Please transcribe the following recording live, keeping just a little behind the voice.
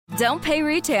Don't pay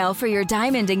retail for your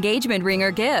diamond engagement ring or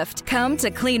gift. Come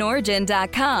to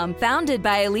CleanOrigin.com. Founded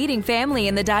by a leading family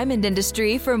in the diamond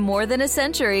industry for more than a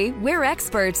century, we're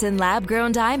experts in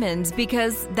lab-grown diamonds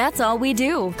because that's all we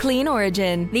do. Clean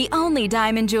Origin, the only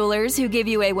diamond jewelers who give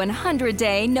you a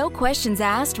 100-day, no questions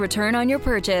asked return on your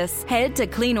purchase. Head to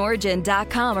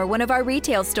CleanOrigin.com or one of our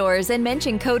retail stores and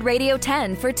mention code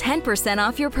Radio10 for 10%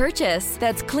 off your purchase.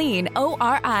 That's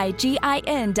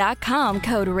CleanOrigin.com,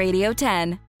 code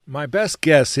Radio10. My best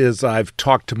guess is I've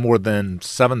talked to more than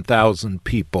 7,000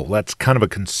 people. That's kind of a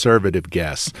conservative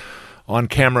guess, on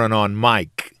camera and on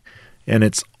mic. And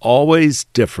it's always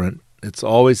different. It's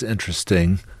always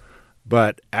interesting.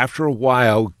 But after a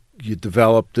while, you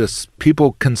develop this,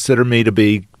 people consider me to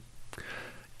be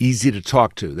easy to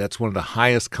talk to. That's one of the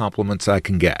highest compliments I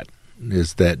can get,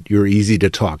 is that you're easy to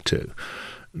talk to.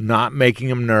 Not making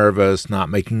them nervous, not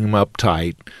making them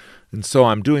uptight. And so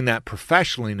I'm doing that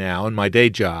professionally now in my day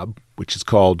job, which is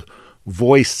called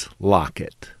Voice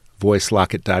Locket,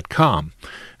 voicelocket.com.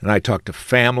 And I talk to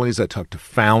families, I talk to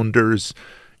founders,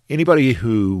 anybody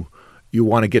who you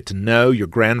want to get to know your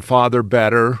grandfather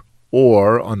better,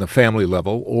 or on the family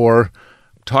level, or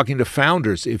talking to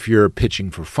founders if you're pitching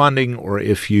for funding or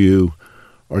if you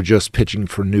are just pitching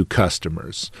for new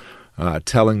customers,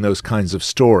 telling those kinds of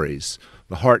stories,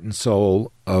 the heart and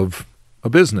soul of a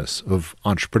business, of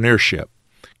entrepreneurship,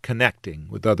 connecting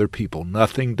with other people.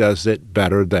 Nothing does it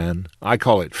better than, I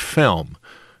call it film,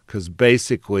 because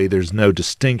basically there's no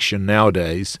distinction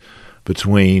nowadays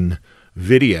between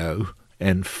video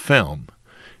and film.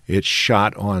 It's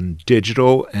shot on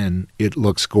digital and it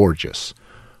looks gorgeous.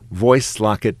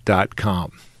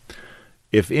 VoiceLocket.com.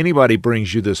 If anybody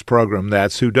brings you this program,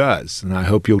 that's who does, and I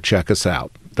hope you'll check us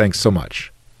out. Thanks so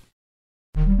much.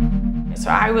 So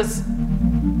I was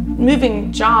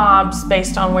moving jobs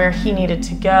based on where he needed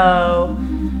to go,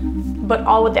 but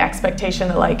all with the expectation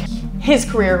that like his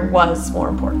career was more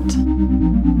important.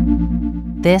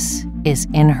 This is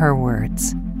In Her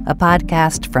Words, a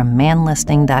podcast from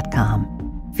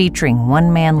manlistening.com, featuring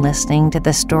one man listening to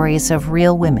the stories of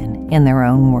real women in their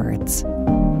own words.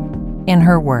 In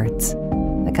Her Words,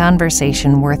 a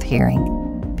conversation worth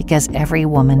hearing because every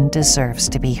woman deserves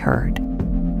to be heard.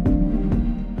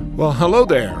 Well, hello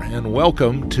there, and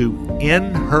welcome to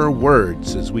In Her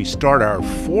Words as we start our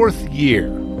fourth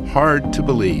year. Hard to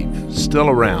believe, still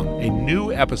around. A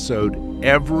new episode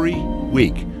every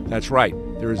week. That's right,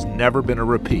 there has never been a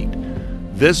repeat.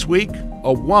 This week,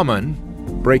 a woman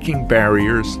breaking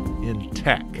barriers in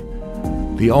tech.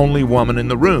 The only woman in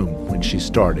the room when she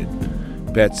started.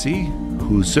 Betsy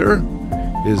Hooser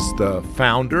is the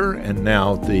founder and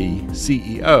now the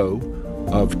CEO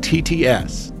of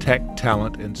TTS, Tech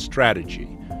Talent and Strategy.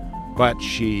 But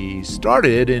she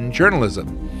started in journalism,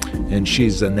 and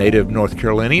she's a native North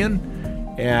Carolinian,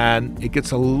 and it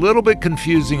gets a little bit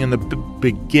confusing in the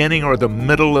beginning or the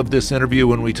middle of this interview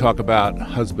when we talk about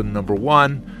husband number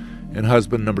one and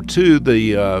husband number two,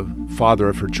 the father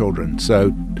of her children.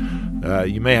 So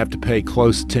you may have to pay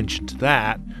close attention to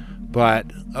that, but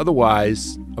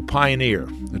otherwise, a pioneer,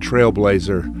 a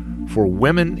trailblazer for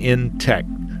women in tech.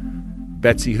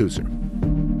 Betsy Hooser.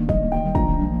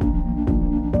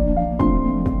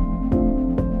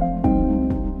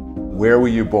 Where were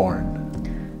you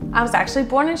born? I was actually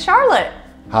born in Charlotte.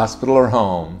 Hospital or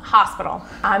home? Hospital.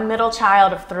 I'm middle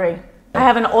child of three. I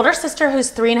have an older sister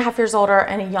who's 3.5 years older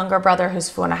and a younger brother who's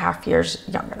 4.5 years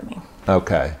younger than me.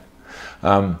 Okay.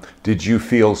 Did you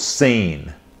feel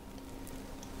seen?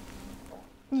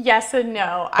 Yes and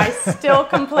no. I still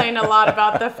complain a lot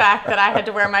about the fact that I had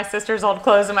to wear my sister's old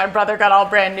clothes and my brother got all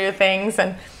brand new things.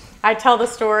 And I tell the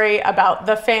story about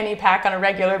the fanny pack on a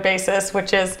regular basis,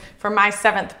 which is for my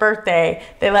 7th birthday,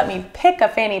 they let me pick a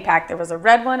fanny pack. There was a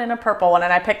red one and a purple one,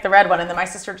 and I picked the red one, and then my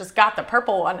sister just got the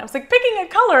purple one. I was like, picking a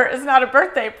color is not a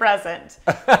birthday present.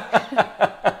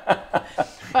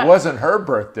 It wasn't her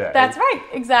birthday. That's right,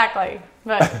 exactly.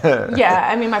 But yeah,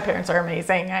 I mean, my parents are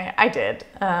amazing. I did.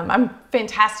 I'm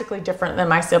fantastically different than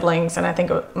my siblings, and I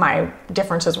think my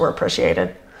differences were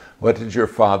appreciated. What did your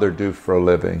father do for a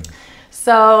living?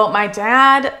 So my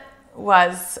dad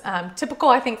was typical,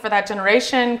 I think, for that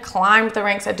generation, climbed the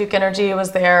ranks at Duke Energy,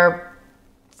 was there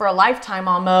for a lifetime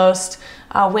almost,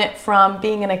 went from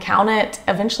being an accountant,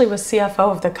 eventually was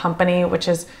CFO of the company, which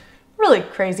is really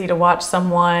crazy to watch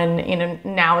someone,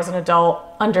 now as an adult,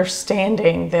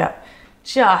 understanding that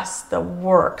just the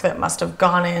work that must have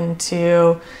gone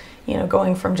into,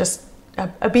 going from just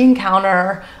a bean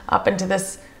counter up into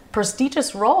this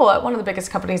prestigious role at one of the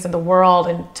biggest companies in the world.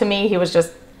 And to me, he was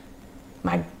just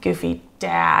my goofy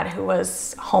dad, who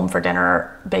was home for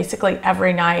dinner basically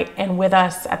every night and with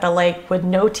us at the lake with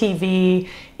no TV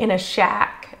in a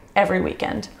shack every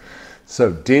weekend.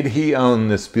 So did he own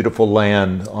this beautiful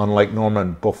land on Lake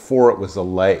Norman before it was a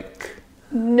lake?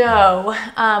 No,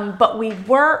 but we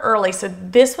were early. So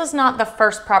this was not the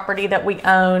first property that we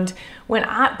owned.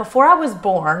 Before I was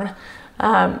born,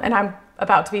 and I'm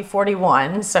about to be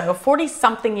 41, so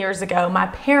 40-something years ago, my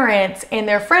parents and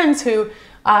their friends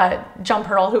John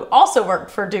Pearl, who also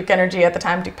worked for Duke Energy at the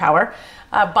time, Duke Power,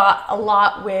 bought a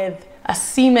lot with a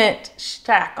cement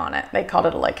shack on it. They called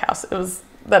it a lake house.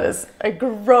 That is a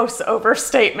gross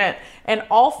overstatement. And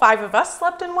all 5 of us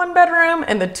slept in one bedroom,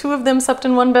 and the 2 of them slept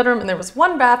in one bedroom, and there was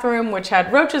one bathroom which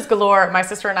had roaches galore. My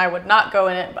sister and I would not go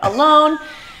in it alone.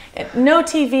 No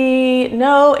TV,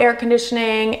 no air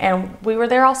conditioning, and we were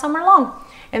there all summer long.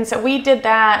 And so we did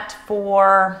that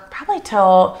for probably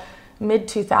till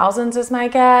mid-2000s is my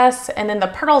guess. And then the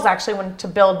Pearls actually went to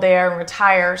build there and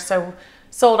retire, so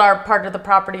sold our part of the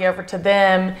property over to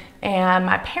them, and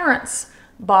my parents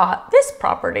bought this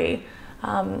property.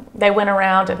 They went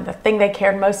around, and the thing they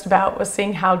cared most about was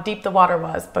seeing how deep the water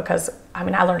was, because I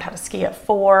learned how to ski at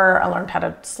 4, I learned how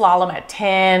to slalom at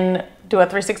 10, do a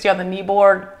 360 on the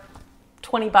kneeboard,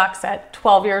 $20 at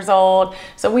 12 years old.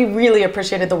 So we really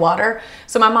appreciated the water.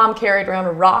 So my mom carried around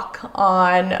a rock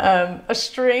on a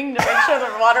string to make sure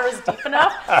the water was deep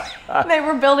enough. They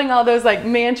were building all those like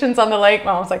mansions on the lake.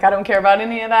 Mom was like, I don't care about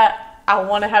any of that. I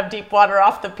want to have deep water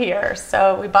off the pier.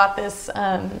 So we bought this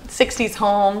 60s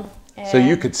home. So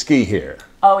you could ski here?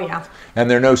 Oh, yeah.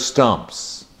 And there are no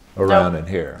stumps around in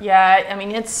here? Yeah,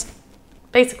 it's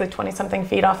basically 20-something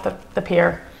feet off the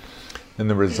pier. And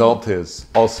the result is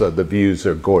also the views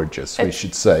are gorgeous. We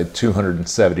should say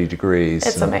 270 degrees.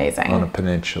 It's amazing. On a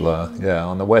peninsula,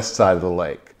 on the west side of the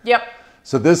lake. Yep.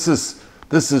 So this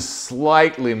is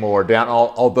slightly more down,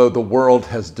 although the world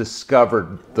has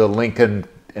discovered the Lincoln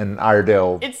and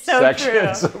Iredell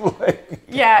sections of lake.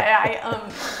 Yeah,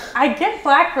 I get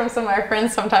flack from some of my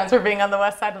friends sometimes for being on the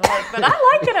west side of the lake, but I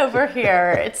like it over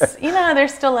here. It's,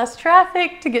 there's still less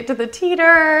traffic to get to the teeter,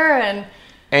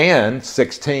 and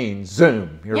 16,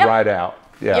 zoom, you're right out.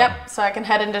 Yeah. Yep, so I can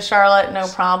head into Charlotte, no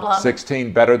problem.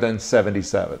 16 better than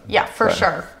 77. Yeah, for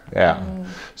sure. Yeah.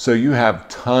 So you have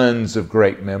tons of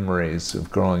great memories of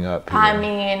growing up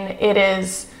here. It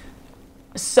is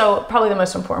probably the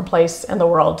most important place in the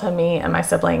world to me and my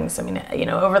siblings.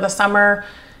 Over the summer,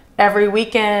 every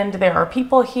weekend, there are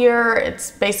people here.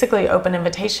 It's basically open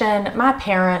invitation. My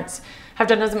parents have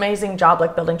done an amazing job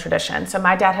building tradition. So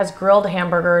my dad has grilled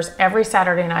hamburgers every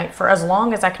Saturday night for as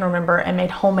long as I can remember and made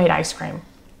homemade ice cream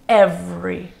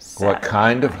every Saturday. What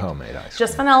kind of homemade ice cream?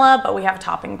 Just vanilla, but we have a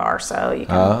topping bar, so you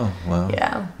can. Oh, well.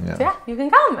 Yeah. So you can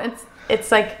come.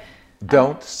 It's like.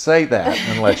 Don't say that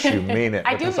unless you mean it,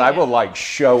 because I will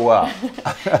show up.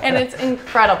 And it's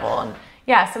incredible. And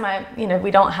so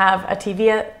we don't have a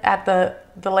TV at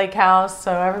the lake house,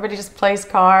 so everybody just plays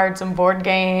cards and board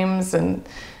games, and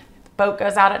boat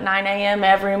goes out at 9 a.m.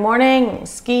 every morning,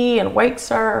 ski and wake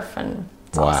surf, and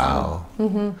it's awesome.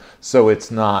 Mm-hmm. So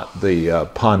it's not the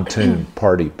pontoon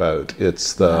party boat,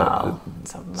 it's the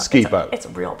ski boat. It's a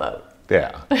real boat.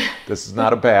 Yeah. This is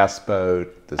not a bass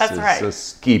boat. This is a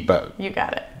ski boat. You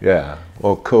got it. Yeah.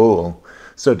 Well, cool.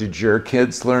 So did your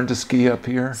kids learn to ski up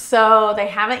here? So they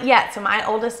haven't yet. So my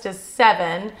oldest is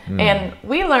 7, and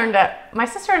my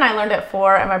sister and I learned at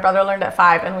 4, and my brother learned at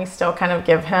 5, and we still kind of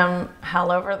give him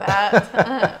hell over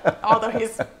that. Although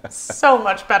he's so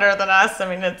much better than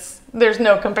us. There's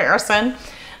no comparison.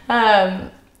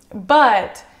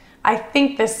 But I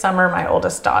think this summer my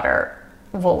oldest daughter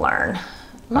will learn.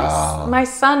 My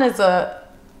son is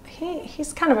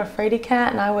he's kind of a fraidy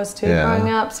cat, and I was too growing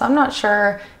up, so I'm not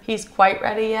sure he's quite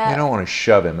ready yet. You don't want to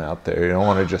shove him out there. You don't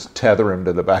want to just tether him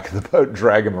to the back of the boat and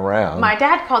drag him around. My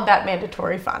dad called that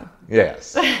mandatory fun.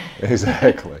 Yes,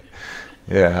 exactly.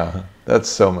 Yeah, that's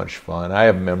so much fun. I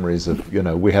have memories of,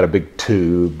 we had a big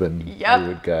tube, and we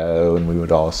would go, and we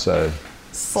would also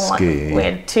ski. We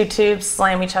had 2 tubes,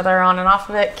 slam each other on and off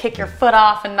of it, kick your foot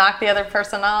off and knock the other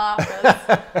person off.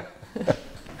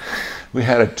 We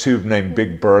had a tube named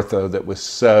Big Bertha that was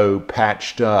so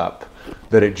patched up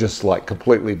that it just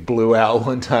completely blew out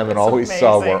one time, and all we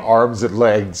saw were arms and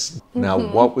legs. Now,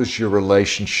 what was your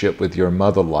relationship with your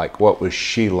mother like? What was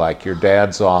she like? Your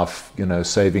dad's off,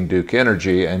 saving Duke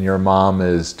Energy, and your mom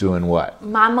is doing what?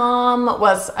 My mom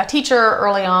was a teacher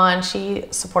early on. She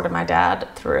supported my dad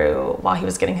while he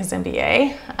was getting his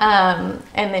MBA. And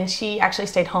then she actually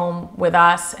stayed home with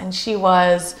us, and she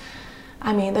was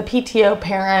I mean, the PTO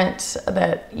parent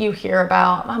that you hear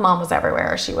about, my mom was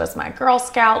everywhere. She was my Girl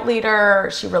Scout leader.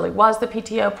 She really was the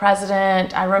PTO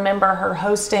president. I remember her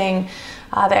hosting,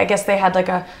 I guess they had like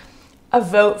a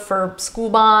vote for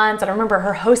school bonds. And I remember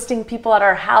her hosting people at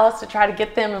our house to try to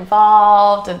get them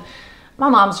involved. And my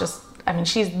mom's just, I mean,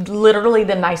 she's literally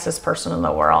the nicest person in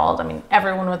the world. I mean,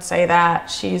 everyone would say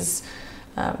that. She's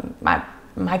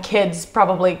my kids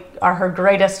probably are her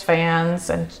greatest fans,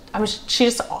 and I mean, she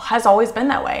just has always been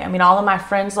that way. I mean, all of my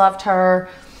friends loved her.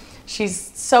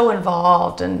 She's so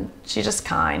involved, and she's just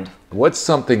kind. What's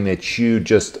something that you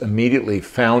just immediately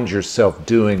found yourself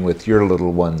doing with your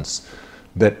little ones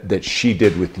that she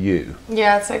did with you?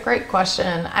 Yeah, it's a great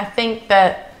question. I think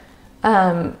that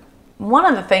one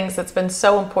of the things that's been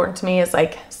so important to me is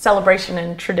like celebration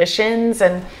and traditions,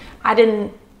 and I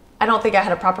don't think I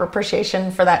had a proper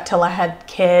appreciation for that till I had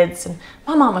kids. And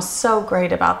my mom was so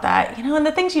great about that, you know, and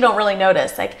the things you don't really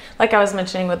notice, like I was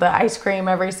mentioning with the ice cream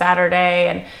every Saturday,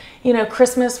 and, you know,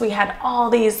 Christmas, we had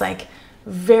all these like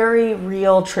very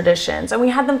real traditions, and we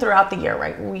had them throughout the year,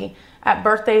 right? At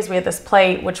birthdays, we had this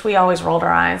plate, which we always rolled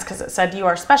our eyes because it said, "You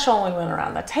are special." And we went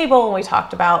around the table and we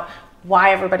talked about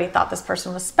why everybody thought this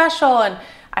person was special. And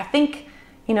I think,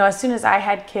 you know, as soon as I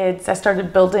had kids, I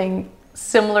started building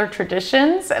similar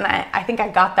traditions, and I think I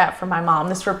got that from my mom,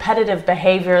 this repetitive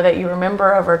behavior that you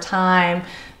remember over time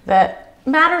that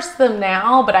matters to them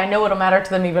now, but I know it'll matter to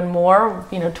them even more,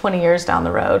 you know, 20 years down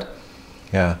the road.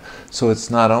 Yeah, so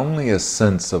it's not only a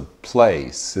sense of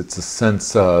place, it's a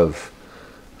sense of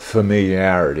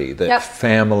familiarity, that Yep.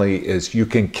 family is, you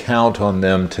can count on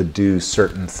them to do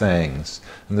certain things,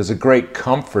 and there's a great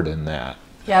comfort in that.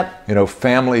 Yep. You know,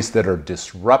 families that are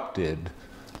disrupted,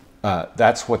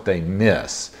 that's what they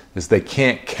miss, is they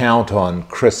can't count on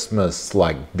Christmas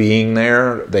like being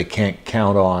there. They can't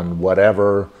count on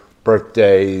whatever,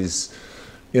 birthdays,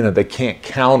 you know, they can't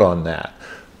count on that.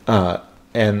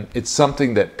 And it's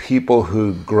something that people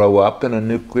who grow up in a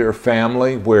nuclear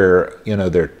family where, you know,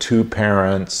 there are two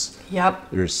parents,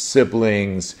 Yep. there's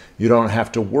siblings, you don't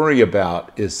have to worry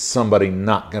about, is somebody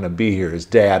not going to be here? Is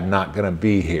dad not going to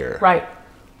be here? Right.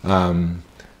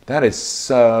 That is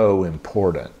so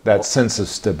important, that sense of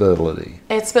stability.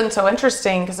 It's been so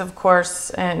interesting because, of course,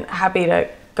 and happy to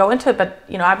go into it, but,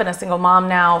 you know, I've been a single mom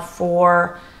now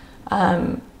for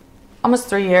almost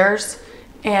 3 years.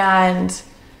 And,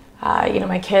 you know,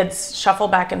 my kids shuffle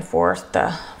back and forth.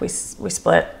 We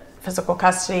split physical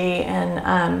custody,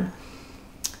 and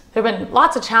there have been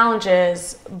lots of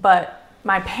challenges, but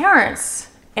my parents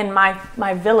in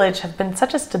my village have been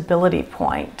such a stability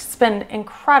point. It's been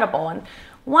incredible. And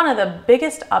one of the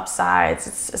biggest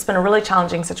upsides, it's been a really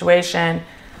challenging situation,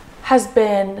 has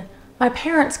been my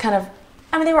parents kind of,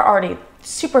 I mean, they were already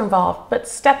super involved, but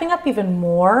stepping up even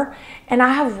more. And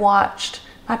I have watched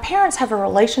my parents have a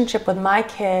relationship with my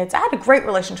kids. I had a great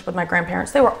relationship with my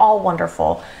grandparents. They were all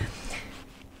wonderful.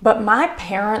 But my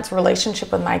parents'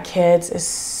 relationship with my kids is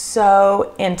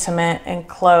so intimate and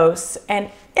close, and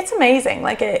it's amazing.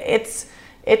 Like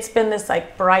it's been this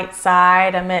like bright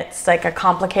side amidst like a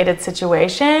complicated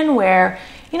situation where,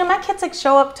 you know, my kids like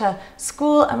show up to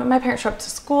school. I mean, my parents show up to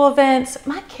school events.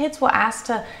 My kids will ask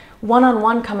to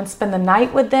one-on-one come and spend the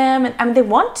night with them, and I mean, they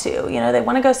want to. You know, they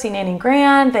want to go see Nanny and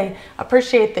Grand. They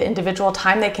appreciate the individual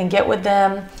time they can get with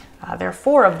them. There are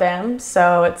 4 of them,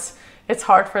 so it's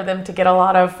hard for them to get a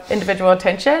lot of individual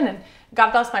attention. And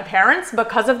God bless my parents,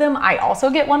 because of them, I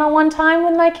also get one-on-one time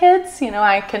with my kids. You know,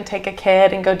 I can take a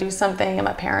kid and go do something, and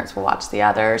my parents will watch the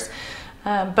others.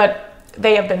 But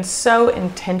they have been so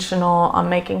intentional on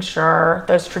making sure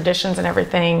those traditions and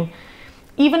everything,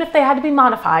 even if they had to be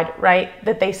modified, right,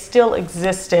 that they still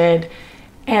existed.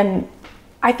 And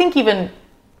I think even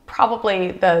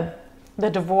probably the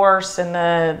divorce and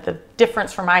the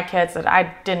difference for my kids that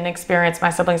I didn't experience,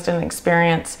 my siblings didn't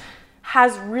experience,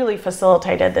 has really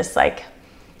facilitated this like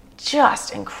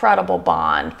just incredible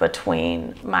bond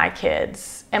between my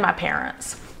kids and my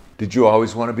parents. Did you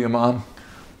always want to be a mom?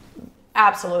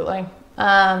 Absolutely.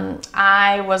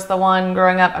 I was the one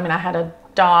growing up. I mean, I had a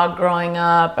dog growing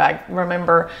up. I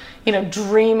remember, you know,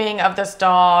 dreaming of this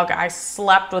dog. I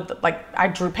slept with, like, I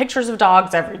drew pictures of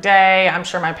dogs every day. I'm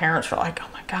sure my parents were like, oh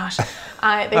my gosh.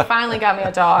 They finally got me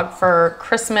a dog for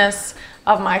Christmas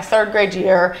of my 3rd grade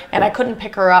year, and I couldn't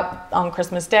pick her up on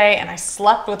Christmas Day, and I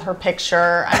slept with her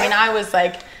picture. I mean, I was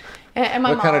like, and my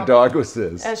mom. What kind of dog was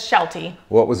this? Sheltie.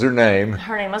 What was her name?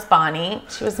 Her name was Bonnie.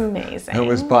 She was amazing. And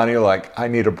was Bonnie like, I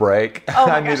need a break? Oh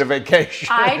my I need a vacation.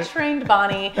 I trained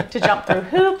Bonnie to jump through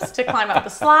hoops, to climb up the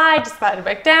slide, to slide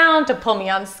back down, to pull me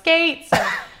on skates. And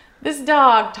this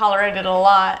dog tolerated a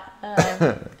lot.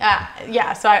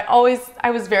 Yeah, so I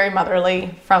was very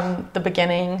motherly from the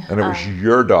beginning. And it was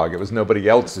your dog. It was nobody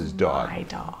else's dog. My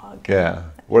dog. Yeah.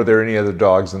 Were there any other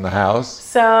dogs in the house?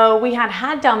 So we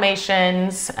had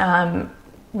Dalmatians.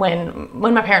 When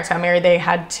my parents got married, they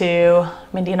had two,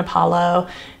 Mindy and Apollo.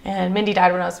 And Mindy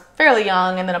died when I was fairly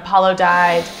young, and then Apollo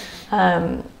died.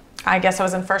 I guess I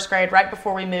was in first grade, right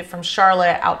before we moved from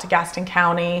Charlotte out to Gaston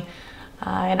County.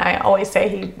 And I always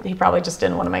say he probably just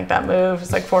didn't want to make that move.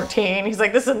 He's like 14. He's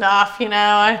like, this is enough,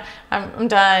 I'm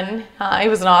done. He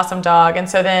was an awesome dog. And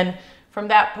so then from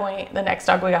that point, the next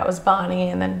dog we got was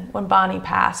Bonnie. And then when Bonnie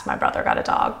passed, my brother got a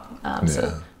dog.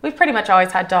 So we've pretty much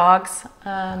always had dogs.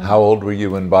 How old were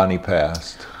you when Bonnie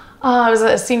passed? I was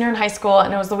a senior in high school,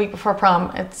 and it was the week before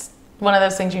prom. It's one of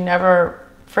those things you never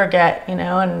forget,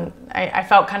 and I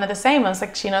felt kind of the same. I was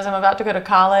like, she knows I'm about to go to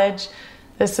college.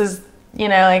 This is,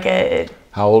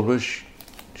 How old was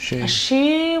she?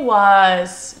 She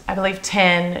was, I believe,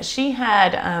 10. She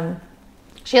had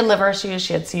liver issues,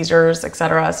 she had seizures,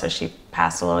 etc. So she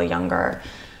passed a little younger.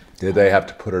 Did they have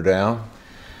to put her down?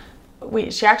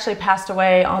 She actually passed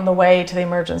away on the way to the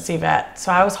emergency vet.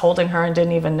 So I was holding her and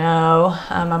didn't even know.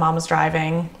 My mom was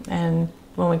driving, and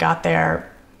when we got there,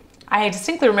 I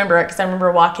distinctly remember it because I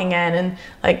remember walking in and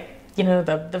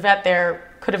the vet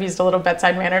there could have used a little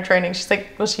bedside manner training. She's like,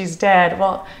 well, she's dead.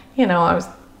 Well,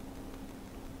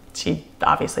 she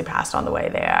obviously passed on the way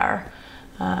there.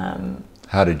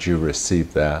 How did you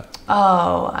receive that?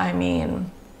 Oh,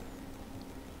 I'm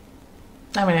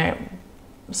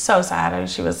so sad.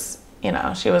 She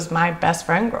was my best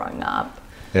friend growing up.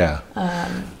 Yeah.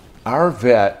 Our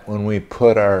vet, when we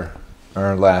put our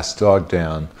last dog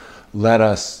down,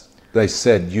 they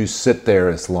said, you sit there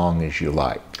as long as you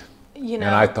like. And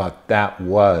I thought that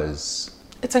was...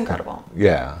 It's incredible.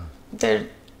 Yeah.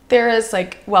 There is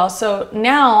so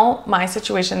now my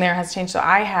situation there has changed. So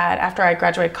after I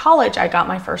graduated college, I got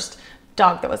my first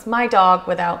dog that was my dog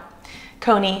without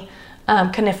Coney,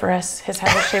 coniferous. His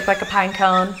head was shaped like a pine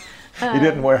cone. He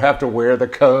didn't have to wear the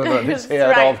cone on his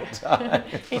head all the time.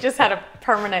 He just had a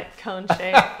permanent cone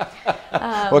shape.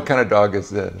 What kind of dog is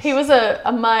this? He was a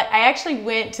mutt. I actually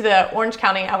went to the Orange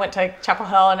County. I went to Chapel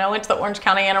Hill, and I went to the Orange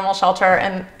County Animal Shelter,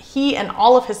 and he and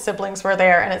all of his siblings were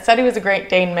there, and it said he was a Great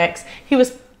Dane mix. He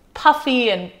was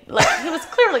puffy and he was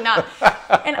clearly not.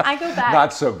 And I go back.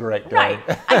 Not so great, right?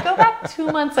 I go back 2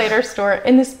 months later, Stuart,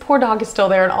 and this poor dog is still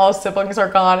there, and all his siblings are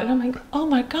gone. And I'm like, oh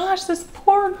my gosh, this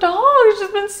poor dog has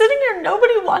just been sitting here.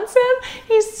 Nobody wants him.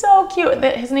 He's so cute.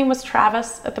 His name was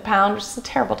Travis at the pound, which is a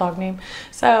terrible dog name.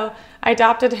 So I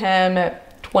adopted him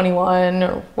at 21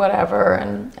 or whatever,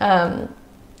 and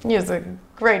he was the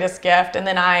greatest gift. And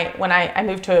then when I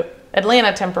moved to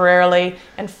Atlanta temporarily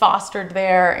and fostered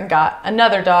there and got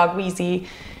another dog, Wheezy.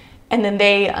 And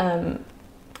then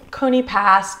Coney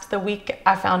passed the week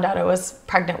I found out I was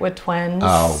pregnant with twins.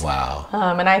 Oh, wow.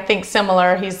 And I think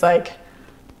similar, he's like,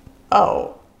 I'm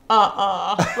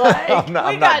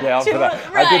not down for that.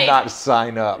 Right. I did not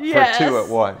sign up for two at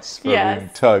once, for being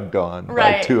tugged on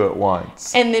by two at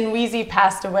once. And then Wheezy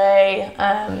passed away.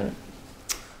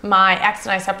 My ex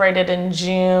and I separated in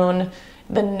June,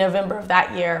 then November of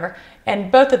that year.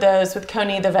 And both of those, with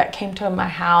Coney, the vet came to my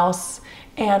house.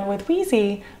 And with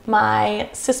Wheezy, my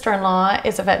sister-in-law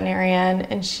is a veterinarian,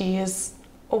 and she is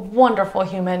a wonderful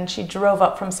human. She drove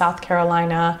up from South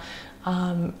Carolina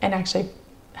and actually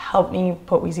helped me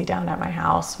put Wheezy down at my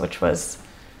house, which was,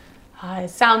 it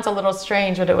sounds a little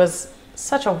strange, but it was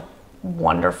such a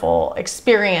wonderful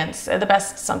experience. The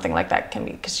best something like that can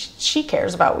be, because she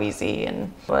cares about Wheezy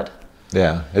and would.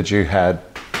 Yeah. Had you had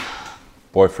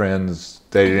boyfriends,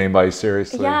 dated anybody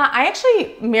seriously? Yeah, I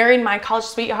actually married my college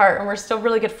sweetheart, and we're still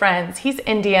really good friends. He's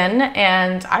Indian,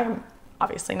 and I'm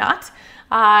obviously not.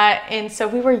 And so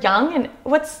we were young, and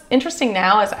what's interesting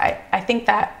now is I think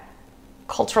that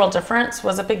cultural difference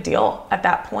was a big deal at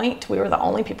that point. We were the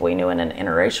only people we knew in an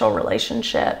interracial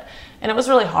relationship, and it was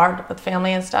really hard with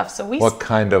family and stuff. So What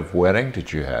kind of wedding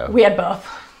did you have? We had both.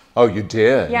 Oh, you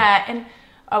did? Yeah, and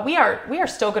we are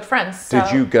still good friends. So.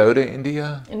 Did you go to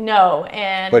India? No,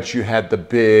 But you had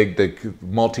the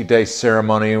multi-day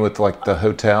ceremony with the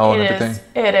hotel and everything?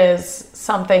 It is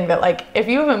something that if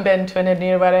you haven't been to an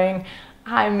Indian wedding,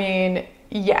 I mean,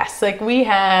 yes, we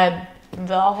had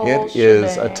the whole It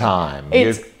is a time.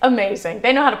 It's amazing.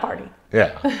 They know how to party.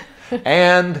 Yeah.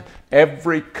 And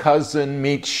every cousin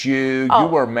meets you. Oh.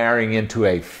 You are marrying into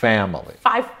a family.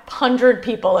 500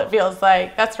 people, it feels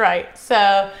like. That's right.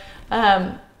 So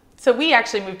we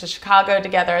actually moved to Chicago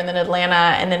together, and then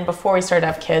Atlanta, and then before we started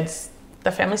to have kids,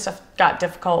 the family stuff got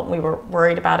difficult, and we were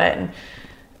worried about it. And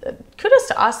kudos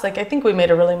to us. I think we made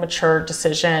a really mature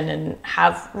decision and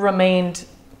have remained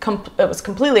it was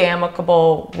completely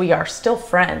amicable. We are still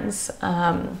friends.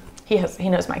 He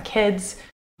knows my kids.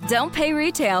 Don't pay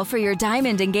retail for your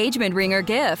diamond engagement ring or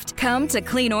gift. Come to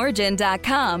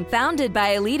CleanOrigin.com. Founded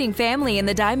by a leading family in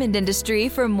the diamond industry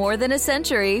for more than a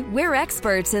century, we're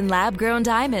experts in lab-grown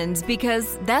diamonds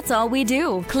because that's all we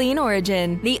do. Clean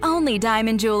Origin, the only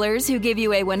diamond jewelers who give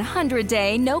you a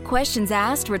 100-day, no questions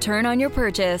asked return on your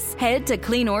purchase. Head to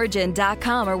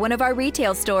CleanOrigin.com or one of our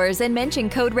retail stores and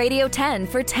mention code Radio10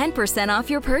 for 10% off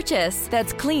your purchase.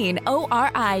 That's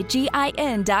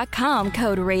CleanOrigin.com,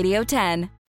 code Radio10.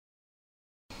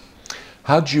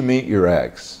 How'd you meet your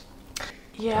ex?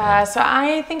 Yeah, so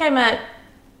I think I met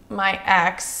my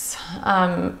ex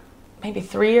maybe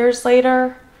 3 years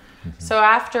later. Mm-hmm. So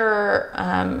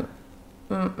after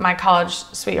my college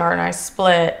sweetheart and I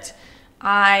split,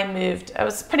 I moved. I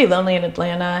was pretty lonely in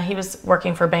Atlanta. He was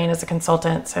working for Bain as a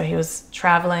consultant, so he was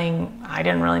traveling. I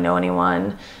didn't really know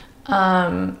anyone.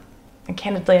 And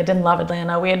candidly, I didn't love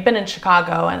Atlanta. We had been in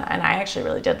Chicago, and I actually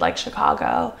really did like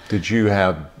Chicago. Did you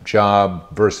have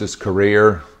job versus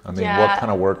career? I mean, Yeah. What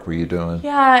kind of work were you doing?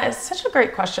 Yeah, it's such a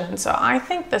great question. So I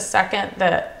think the second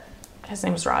that, his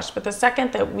name was Raj, but the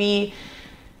second that we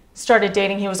started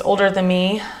dating, he was older than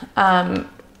me.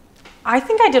 I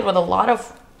think I did what a lot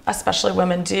of, especially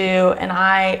women do, and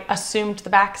I assumed the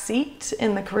back seat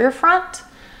in the career front.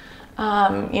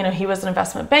 He was an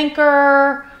investment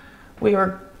banker. We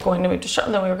were going to move to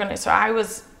Charlotte, then we were going to, so I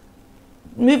was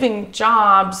moving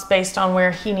jobs based on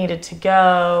where he needed to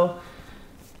go,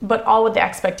 but all with the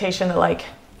expectation that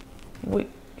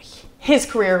his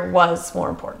career was more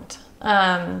important.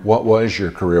 What was your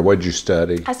career? What did you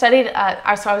study? I studied,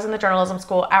 so I was in the journalism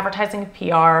school, advertising and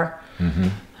PR.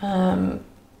 Mm-hmm.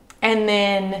 And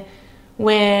then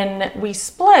when we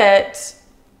split,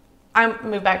 I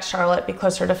moved back to Charlotte, be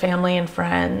closer to family and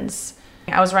friends.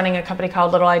 I was running a company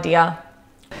called Little Idea.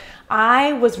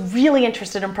 I was really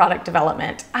interested in product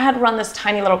development. I had run this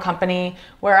tiny little company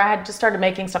where I had just started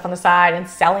making stuff on the side and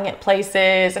selling at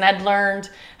places, and I'd learned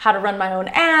how to run my own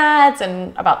ads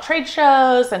and about trade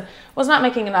shows, and was not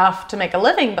making enough to make a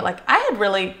living, but I had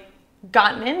really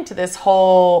gotten into this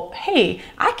whole, hey,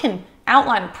 I can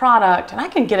outline a product and I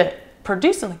can get it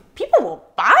produced and people will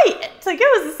buy it.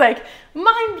 It was this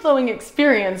mind-blowing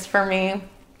experience for me.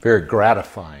 Very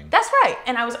gratifying. That's right.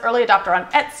 And I was early adopter on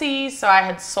Etsy, so I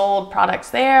had sold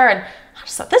products there, and I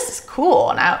just thought, this is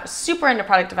cool. And I was super into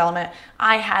product development.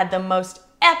 I had the most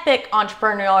epic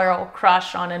entrepreneurial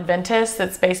crush on Inventus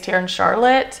that's based here in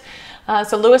Charlotte.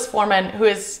 So Louis Foreman, who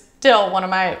is still one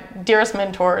of my dearest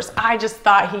mentors, I just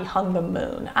thought he hung the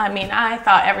moon. I mean, I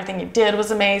thought everything he did was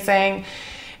amazing.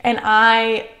 And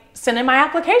I sent in my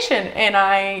application, and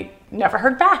I never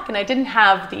heard back, and I didn't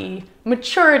have the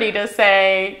maturity to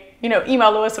say,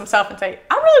 email Louis himself and say,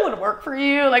 I really want to work for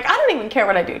you. I don't even care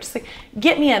what I do. Just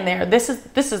get me in there. This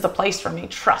is the place for me.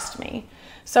 Trust me.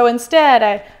 So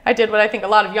instead, I did what I think a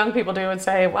lot of young people do and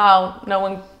say, wow, no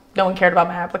one cared about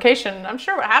my application. I'm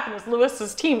sure what happened was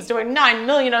Louis's team's doing 9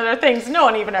 million other things. No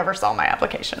one even ever saw my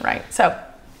application, right? So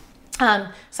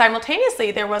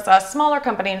simultaneously, there was a smaller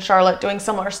company in Charlotte doing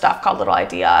similar stuff called Little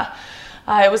Idea.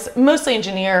 It was mostly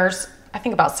engineers, I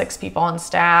think about 6 people on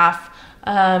staff,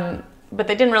 but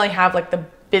they didn't really have the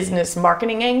business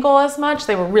marketing angle as much.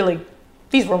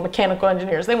 These were mechanical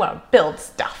engineers. They want to build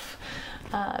stuff.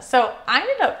 So I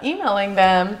ended up emailing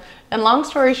them, and long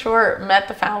story short, met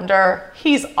the founder.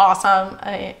 He's awesome.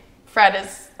 I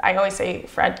always say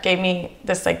Fred gave me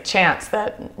this chance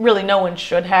that really no one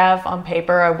should have on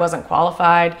paper. I wasn't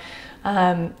qualified.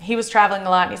 He was traveling a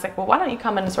lot, and he's like, well, why don't you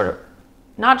come in and sort of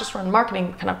not just run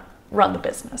marketing, kind of run the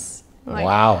business.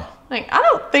 Wow. I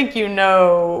don't think you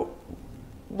know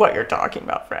what you're talking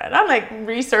about, Fred. I'm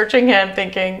researching him,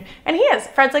 thinking, and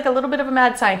Fred's a little bit of a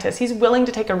mad scientist. He's willing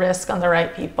to take a risk on the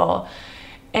right people.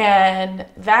 And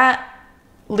that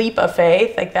leap of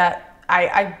faith,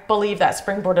 I believe that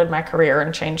springboarded my career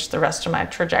and changed the rest of my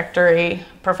trajectory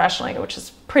professionally, which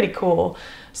is pretty cool.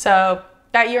 So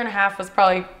that year and a half was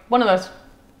probably one of those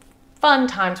fun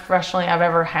times professionally I've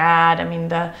ever had. I mean,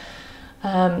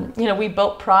 we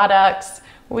built products,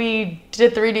 we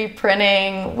did 3D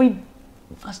printing, we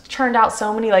churned out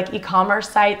so many e-commerce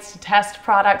sites to test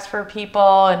products for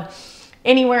people, and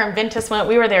anywhere Inventus went,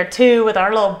 we were there too with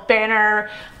our little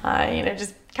banner,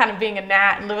 just kind of being a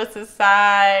gnat in Louis's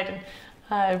side.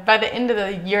 And by the end of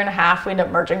the year and a half, we ended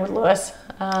up merging with Louis.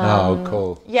 Oh,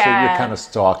 cool. Yeah. So you're kind of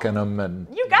stalking them, and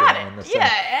you got it. Yeah,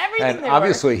 everything. And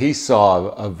obviously he saw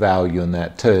a value in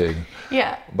that too.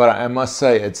 Yeah. But I must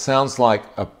say, it sounds like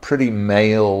a pretty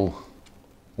male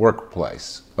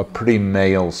workplace, a pretty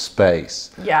male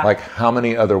space. Yeah. How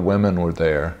many other women were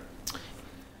there?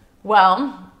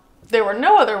 Well, there were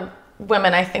no other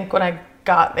women, I think, when I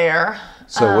got there.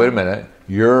 So wait a minute,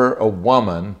 you're a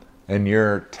woman and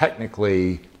you're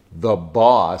technically the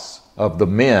boss of the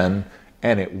men,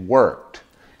 and it worked.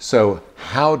 So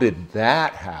how did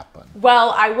that happen?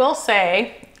 Well, I will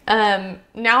say, now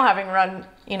having run,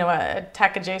 a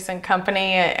tech adjacent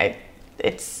company,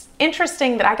 it's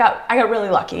interesting that I got really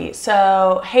lucky.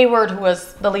 So Hayward, who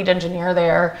was the lead engineer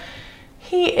there,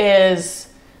 he is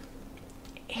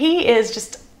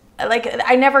just like,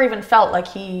 I never even felt like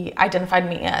he identified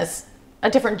me as a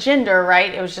different gender,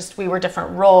 right? It was just, we were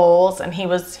different roles, and he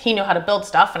knew how to build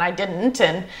stuff and I didn't.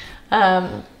 And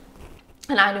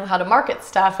I knew how to market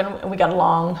stuff, and we got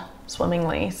along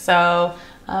swimmingly. So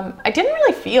I didn't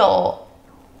really feel,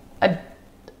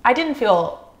 I didn't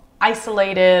feel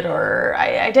isolated, or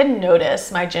I didn't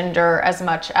notice my gender as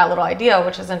much at Little Idea,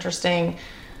 which is interesting.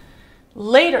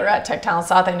 Later at Tech Talent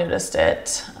South, I noticed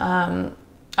it on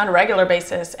a regular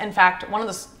basis. In fact,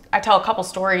 I tell a couple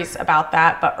stories about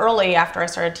that, but early after I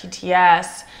started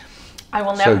TTS, I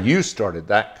will never... So you started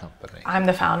that company? I'm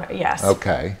the founder, yes.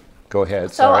 Okay, go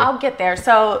ahead, So I'll get there.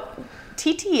 So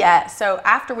TTS, so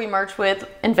after we merged with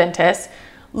Inventus,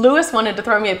 Lewis wanted to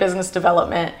throw me at business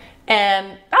development, and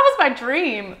that was my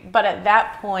dream. But at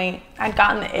that point, I'd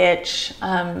gotten the itch.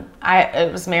 I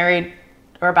was married,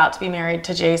 or about to be married,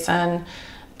 to Jason.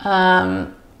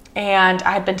 And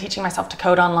I had been teaching myself to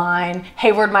code online.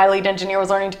 Hayward, my lead engineer, was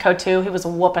learning to code too. He was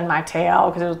whooping my tail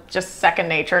because it was just second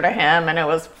nature to him, and it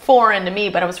was foreign to me,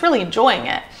 but I was really enjoying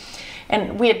it.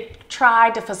 And we had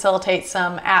tried to facilitate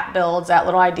some app builds at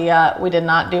Little Idea. We did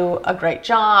not do a great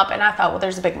job, and I thought, well,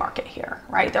 there's a big market here,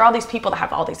 right? There are all these people that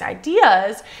have all these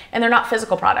ideas, and they're not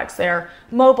physical products. They're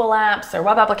mobile apps, they're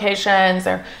web applications,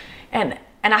 and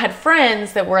I had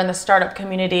friends that were in the startup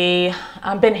community,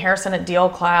 Ben Harrison at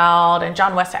DealCloud and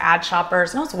John West at Ad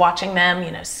Shoppers, and I was watching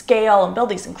them, scale and build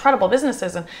these incredible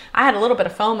businesses. And I had a little bit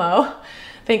of FOMO,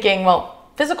 thinking, well,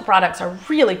 physical products are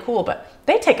really cool, but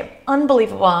they take an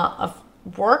unbelievable amount of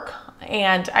work.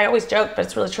 And I always joke, but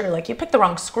it's really true. Like, you pick the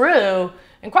wrong screw,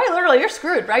 and quite literally, you're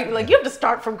screwed, right? Like, you have to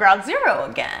start from ground zero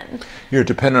again. You're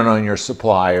dependent on your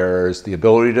suppliers, the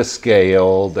ability to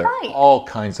scale. There are all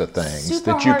kinds of things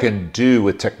that you can do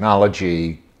with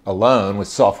technology alone, with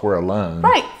software alone.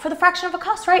 Right, for the fraction of a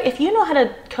cost, right? If you know how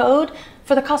to code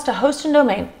for the cost of host and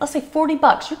domain, let's say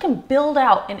 $40, you can build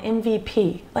out an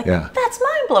MVP. Like, that's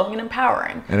mind-blowing and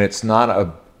empowering. And it's not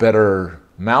a better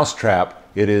mousetrap,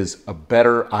 it is a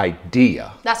better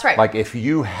idea. That's right. Like, if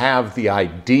you have the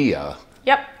idea...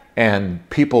 Yep. And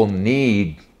people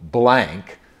need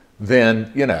blank,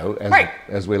 then,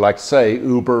 as we like to say,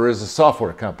 Uber is a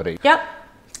software company. Yep.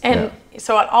 And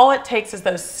so all it takes is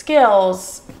those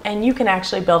skills, and you can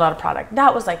actually build out a product.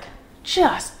 That was like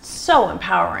just so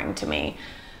empowering to me.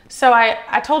 So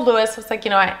I told Lewis, I was like,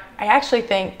 I actually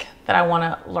think that I want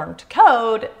to learn to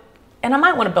code, and I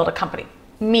might want to build a company,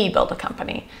 build a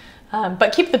company,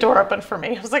 but keep the door open for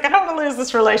me. I was like, I don't want to lose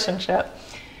this relationship.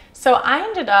 So I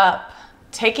ended up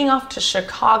taking off to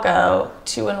Chicago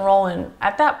to enroll in,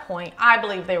 at that point, I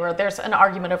believe there's an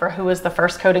argument over who was the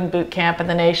first coding boot camp in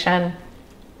the nation.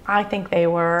 I think they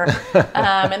were.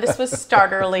 And this was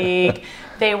Starter League.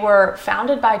 They were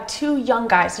founded by two young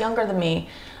guys, younger than me,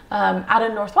 out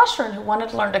of Northwestern, who wanted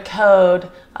to learn to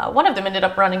code. One of them ended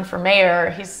up running for mayor.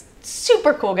 He's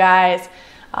super cool guys.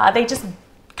 They just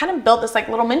kind of built this like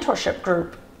little mentorship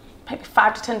group, maybe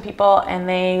 5 to 10 people, and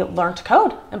they learned to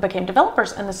code and became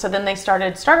developers. And so then they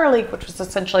started Starter League, which was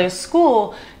essentially a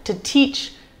school to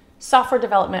teach software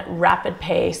development rapid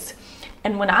pace.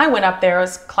 And when I went up there, it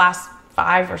was class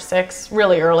 5 or 6,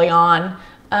 really early on.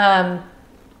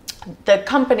 The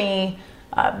company,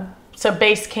 so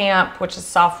Basecamp, which is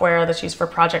software that's used for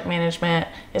project management,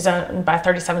 is owned by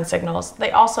 37 Signals.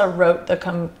 They also wrote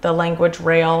the language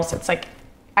Rails. It's like,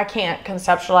 I can't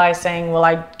conceptualize saying, well,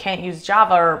 I can't use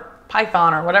Java or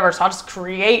Python or whatever, so I'll just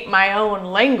create my own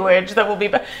language that will be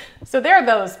better. So they're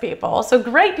those people. So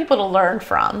great people to learn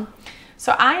from.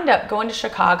 So I end up going to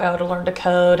Chicago to learn to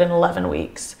code in 11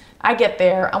 weeks. I get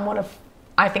there.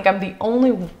 I think I'm the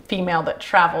only female that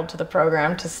traveled to the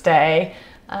program to stay.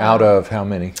 Out of how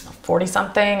many? 40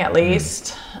 something at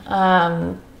least.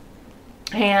 And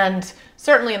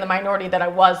certainly in the minority that I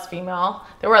was female.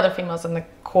 There were other females in the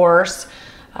course.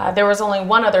 There was only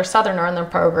one other Southerner in the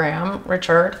program,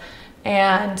 Richard.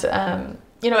 And,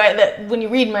 when you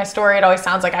read my story, it always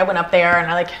sounds like I went up there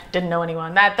and I didn't know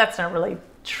anyone. That's not really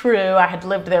true. I had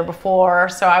lived there before.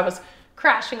 So I was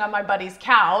crashing on my buddy's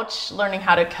couch, learning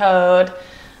how to code.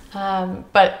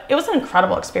 But it was an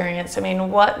incredible experience. I mean,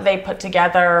 what they put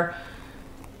together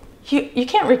you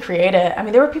can't recreate it. I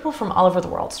mean, there were people from all over the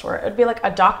world store. It'd be like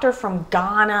a doctor from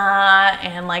Ghana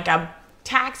and like a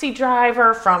taxi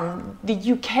driver from the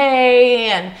UK.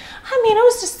 And I mean, it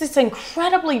was just this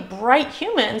incredibly bright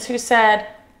humans who said,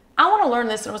 I want to learn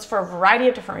this. And it was for a variety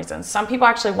of different reasons. Some people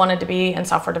actually wanted to be in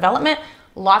software development.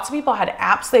 Lots of people had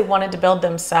apps they wanted to build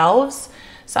themselves.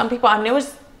 Some people, I mean,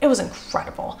 it was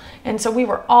incredible. And so we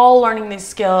were all learning these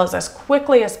skills as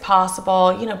quickly as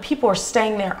possible. You know, people were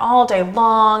staying there all day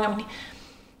long. I mean,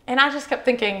 and I just kept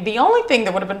thinking, the only thing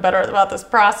that would have been better about this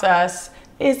process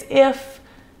is if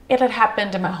it had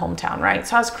happened in my hometown, right?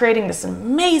 So I was creating this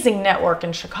amazing network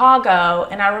in Chicago.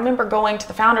 And I remember going to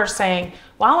the founders saying,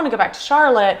 well, I want to go back to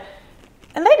Charlotte.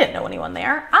 And they didn't know anyone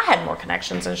there. I had more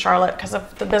connections in Charlotte because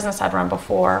of the business I'd run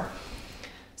before.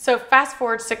 So fast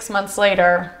forward 6 months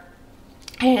later,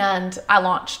 and I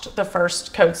launched the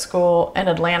first code school in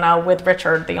Atlanta with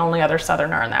Richard, the only other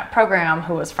Southerner in that program,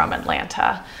 who was from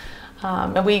Atlanta.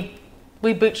 And we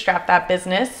bootstrapped that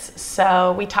business.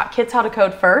 So we taught kids how to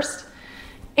code first.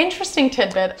 Interesting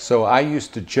tidbit. So I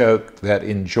used to joke that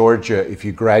in Georgia, if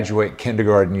you graduate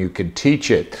kindergarten, you can teach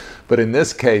it. But in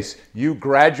this case, you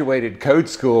graduated code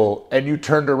school and you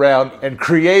turned around and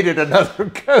created another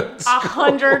code school.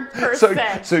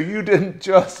 100%. So you didn't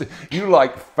just, you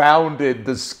like founded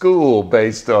the school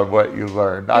based on what you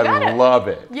learned. I love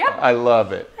it. Yep. I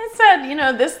love it. I said, you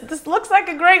know, this looks like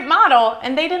a great model,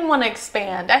 and they didn't want to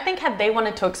expand. I think had they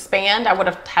wanted to expand, I would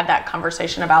have had that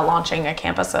conversation about launching a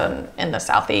campus in the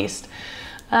Southeast.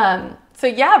 So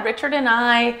yeah, Richard and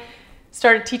I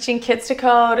started teaching kids to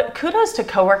code. Kudos to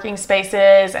co-working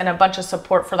spaces and a bunch of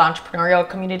support for the entrepreneurial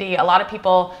community. A lot of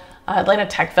people, Atlanta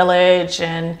Tech Village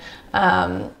and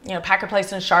Packer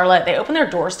Place in Charlotte, they opened their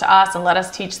doors to us and let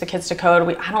us teach the kids to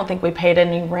code. I don't think we paid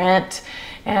any rent.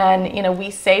 And we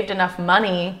saved enough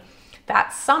money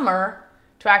that summer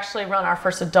to actually run our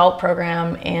first adult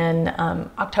program in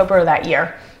October of that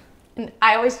year. And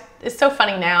it's so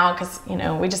funny now because,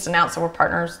 we just announced that we're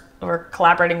partners. We're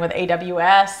collaborating with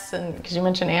AWS, and because you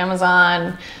mentioned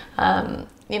Amazon,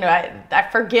 I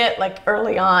forget, like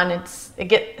early on, it's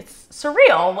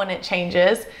surreal when it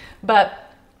changes.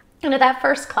 But that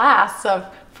first class of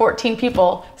 14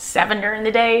 people, 7 during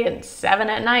the day and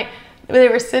 7 at night, they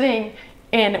were sitting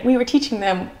and we were teaching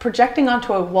them projecting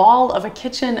onto a wall of a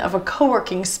kitchen of a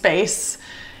co-working space.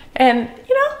 And,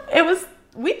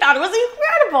 we thought it was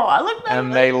incredible. I looked back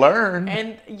and they learned.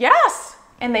 And yes.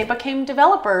 And they became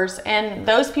developers. And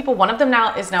those people, one of them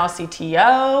now is a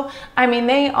CTO. I mean,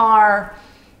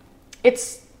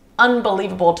 it's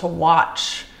unbelievable to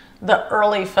watch the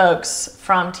early folks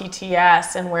from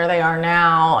TTS and where they are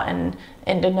now, and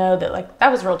to know that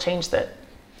that was real change that.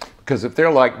 Because if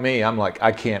they're like me, I'm like,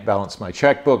 I can't balance my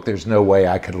checkbook. There's no way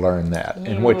I could learn that.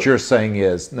 And what you're saying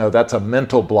is, no, that's a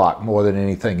mental block more than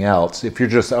anything else. If you're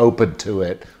just open to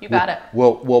it, you got it.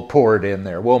 We'll pour it in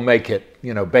there. We'll make it,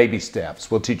 baby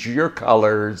steps. We'll teach you your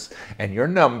colors and your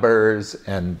numbers,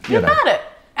 and you got it.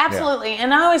 Absolutely. Yeah.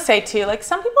 And I always say too,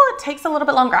 some people it takes a little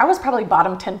bit longer. I was probably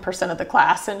bottom 10% of the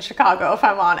class in Chicago, if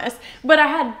I'm honest. But I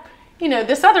had,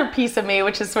 this other piece of me,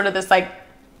 which is sort of this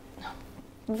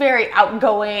very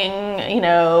outgoing,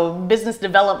 business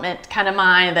development kind of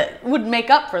mind that would make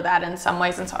up for that in some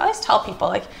ways. And so I always tell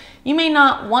people, you may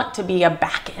not want to be a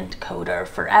back-end coder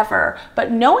forever,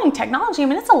 but knowing technology,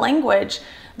 it's a language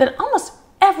that almost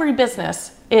every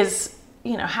business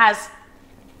has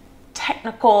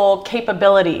technical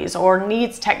capabilities or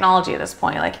needs technology at this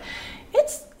point.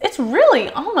 It's really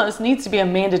almost needs to be a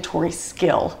mandatory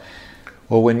skill.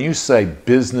 Well, when you say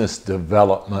business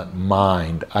development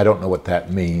mind, I don't know what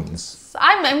that means.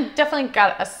 I'm definitely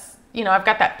got I've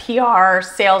got that PR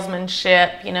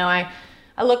salesmanship. I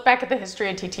look back at the history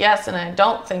of TTS, and I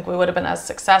don't think we would have been as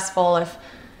successful if,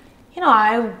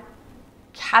 I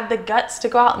had the guts to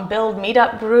go out and build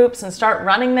meetup groups and start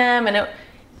running them. And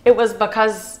it was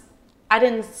because I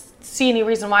didn't see any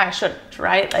reason why I shouldn't,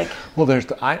 right? Well,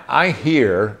 I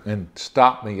hear, and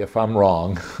stop me if I'm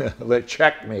wrong,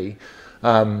 check me,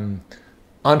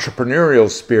 entrepreneurial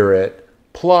spirit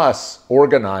plus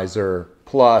organizer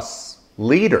plus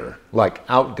leader,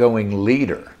 outgoing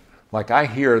leader. I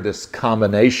hear this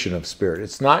combination of spirit.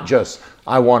 It's not just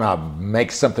I want to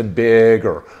make something big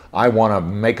or I want to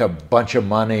make a bunch of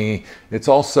money. It's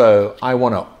also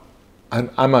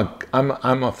I'm a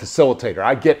facilitator.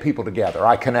 I get people together.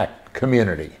 I connect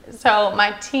community? So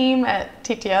my team at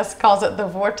TTS calls it the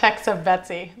vortex of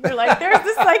Betsy. They're like, there's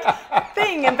this like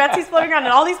thing, and Betsy's floating around,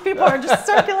 and all these people are just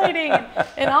circulating,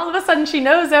 and all of a sudden she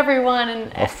knows everyone.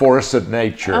 And a force of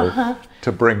nature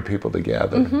to bring people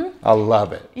together. I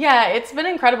love it. Yeah, it's been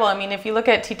incredible. I mean, if you look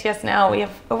at TTS now, we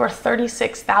have over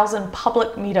 36,000 public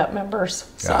meetup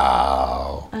members.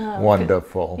 So,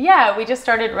 wonderful. Yeah, we just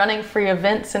started running free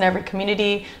events in every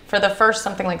community for the first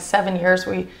something like 7 years.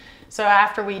 So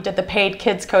after we did the paid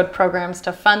Kids Code programs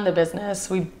to fund the business,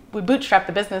 we bootstrapped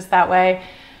the business that way.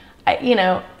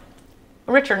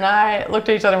 Richard and I looked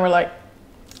at each other and we're like,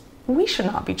 we should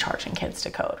not be charging kids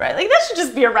to code, right? Like, that should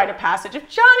just be a rite of passage. If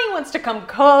Johnny wants to come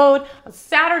code on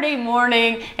Saturday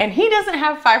morning and he doesn't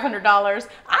have $500,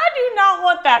 I do not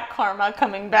want that karma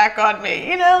coming back on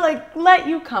me. Let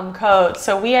you come code.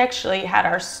 So we actually had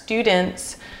our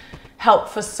students help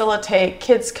facilitate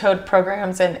kids code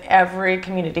programs in every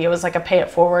community. It was like a pay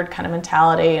it forward kind of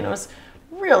mentality, and it was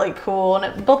really cool, and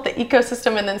it built the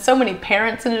ecosystem. And then so many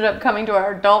parents ended up coming to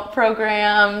our adult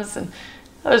programs, and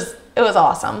it was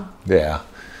awesome. Yeah,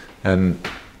 and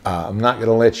I'm not going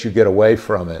to let you get away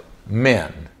from it.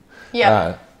 Men.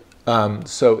 Yeah.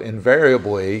 So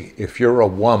invariably, if you're a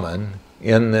woman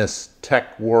in this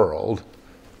tech world,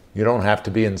 you don't have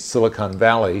to be in Silicon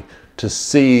Valley to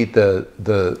see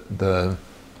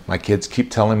my kids keep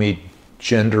telling me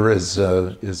gender is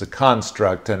a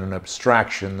construct and an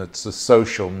abstraction that's a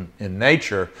social in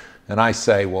nature, and I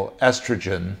say, well,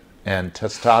 estrogen and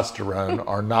testosterone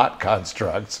are not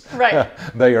constructs. Right.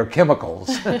 They are chemicals,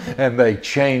 and they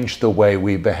change the way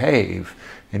we behave.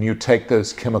 And you take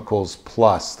those chemicals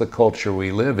plus the culture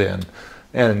we live in,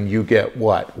 and you get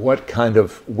what?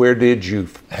 Where did you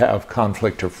have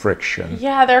conflict or friction?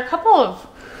 Yeah, there are a couple of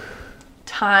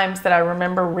times that I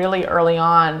remember really early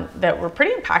on that were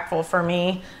pretty impactful for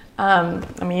me.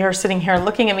 You're sitting here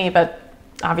looking at me, but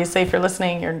obviously if you're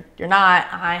listening, you're not.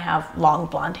 I have long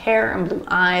blonde hair and blue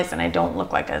eyes, and I don't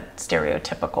look like a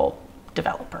stereotypical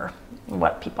developer,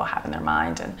 what people have in their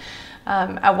mind. And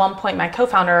at one point, my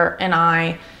co-founder and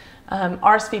I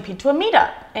RSVP'd to a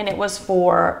meetup, and it was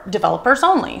for developers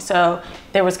only. So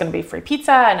there was going to be free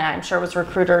pizza, and I'm sure it was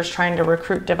recruiters trying to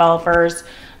recruit developers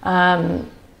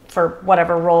for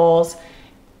whatever roles.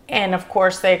 And of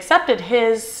course, they accepted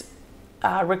his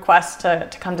request to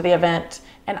come to the event.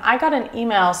 And I got an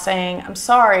email saying, I'm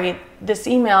sorry, this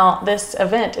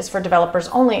event is for developers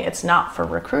only. It's not for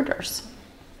recruiters.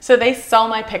 So they saw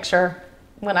my picture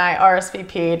when I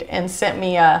RSVP'd and sent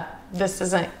me this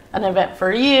isn't an event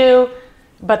for you,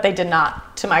 but they did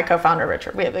not to my co-founder,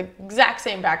 Richard. We have the exact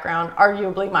same background.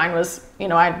 Arguably mine was,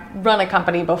 I'd run a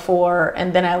company before,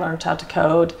 and then I learned how to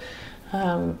code.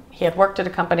 He had worked at a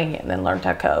company and then learned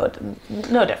how to code.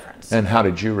 No difference. And how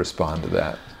did you respond to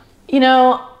that?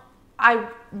 I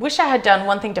wish I had done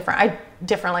one thing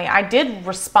differently. I did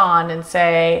respond and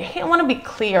say, hey, I want to be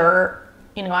clear.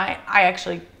 I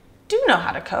actually do know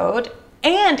how to code.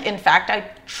 And in fact, I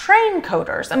train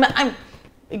coders. I'm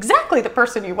exactly the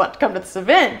person you want to come to this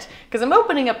event, because I'm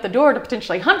opening up the door to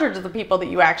potentially hundreds of the people that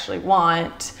you actually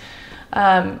want.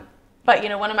 But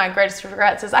one of my greatest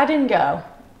regrets is I didn't go.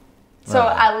 So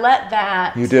I let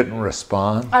that... You didn't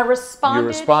respond? I responded. You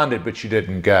responded, but you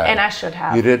didn't go. And I should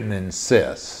have. You didn't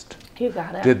insist. You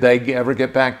got it. Did they ever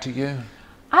get back to you?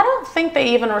 I don't think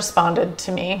they even responded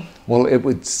to me. Well, it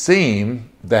would seem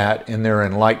that in their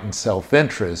enlightened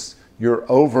self-interest, you're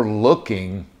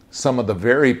overlooking some of the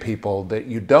very people that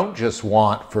you don't just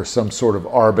want for some sort of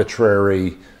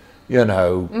arbitrary,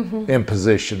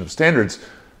 imposition of standards.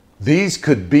 These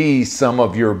could be some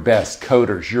of your best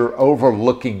coders. You're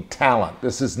overlooking talent.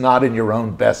 This is not in your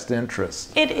own best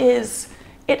interest. It is.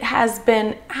 It has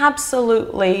been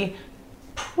absolutely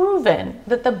proven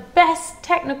that the best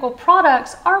technical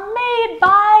products are made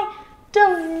by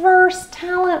diverse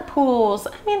talent pools.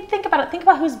 Think about it. Think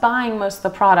about who's buying most of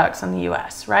the products in the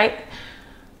US, right?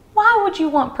 Why would you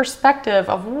want perspective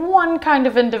of one kind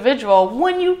of individual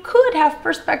when you could have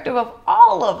perspective of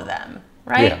all of them,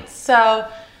 right? Yeah.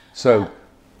 So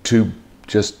to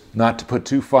just not to put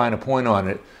too fine a point on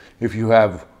it, if you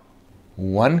have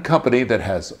one company that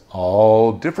has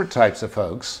all different types of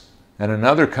folks and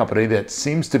another company that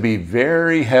seems to be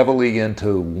very heavily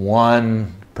into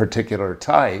one particular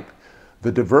type,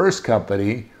 the diverse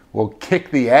company will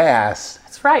kick the ass.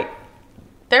 That's right.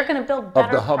 They're going to build better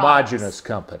of the homogenous products.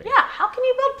 company. Yeah. How can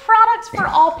you build products for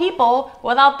all people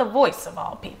without the voice of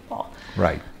all people?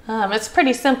 Right. It's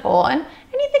pretty simple. And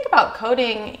you think about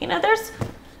coding,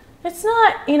 it's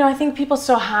not, I think people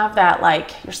still have that,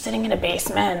 you're sitting in a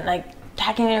basement,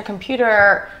 hacking on your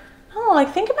computer. No,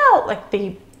 think about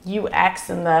the UX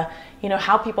and the,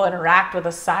 how people interact with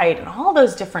a site and all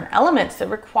those different elements that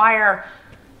require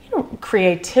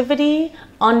creativity,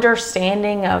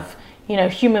 understanding of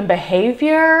human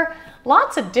behavior,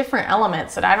 lots of different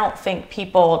elements that I don't think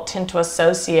people tend to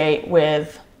associate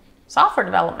with software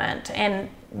development, and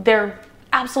they're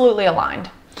absolutely aligned.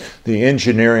 The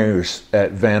engineers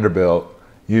at Vanderbilt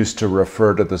used to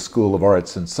refer to the School of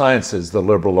Arts and Sciences, the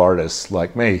liberal artists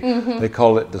like me, they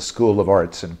call it the School of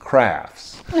Arts and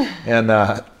Crafts. And,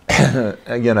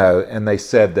 and they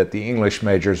said that the English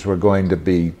majors were going to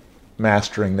be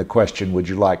mastering the question, would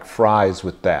you like fries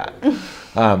with that?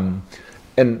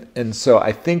 And so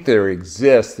I think there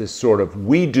exists this sort of,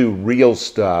 we do real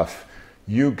stuff,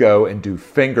 you go and do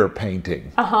finger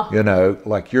painting.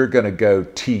 Like you're going to go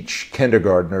teach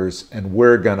kindergartners and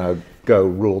we're going to go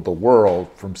rule the world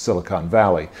from Silicon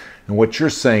Valley. And what you're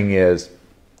saying is,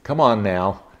 come on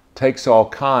now, takes all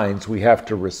kinds, we have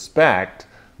to respect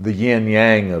the yin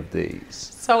yang of these.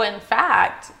 So in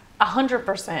fact,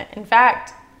 100%. In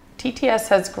fact, TTS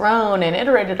has grown and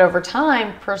iterated over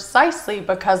time precisely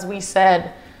because we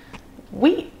said,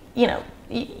 you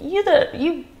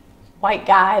white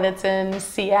guy that's in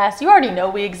CS, you already know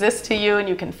we exist to you and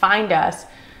you can find us.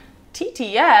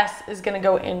 TTS is going to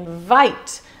go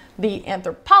invite the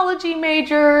anthropology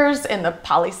majors and the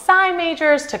poli-sci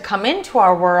majors to come into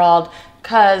our world,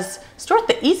 because Stuart,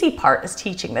 the easy part is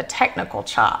teaching the technical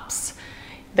chops,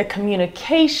 the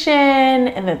communication,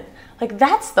 and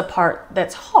that's the part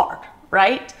that's hard,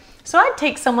 right? So I'd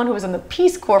take someone who was in the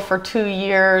Peace Corps for 2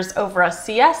 years over a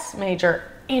CS major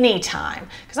anytime,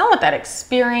 because I want that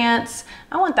experience.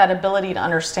 I want that ability to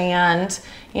understand,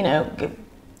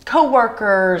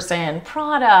 coworkers and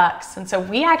products. And so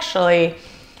we actually,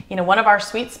 one of our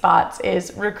sweet spots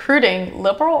is recruiting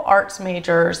liberal arts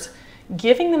majors,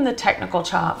 giving them the technical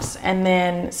chops, and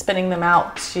then spinning them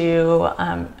out to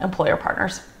employer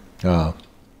partners. Oh,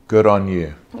 good on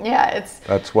you. Yeah,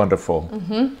 that's wonderful.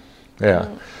 Yeah.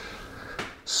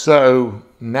 So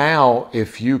now,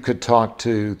 if you could talk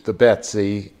to the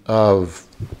Betsy of,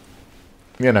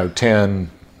 10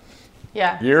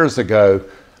 years ago,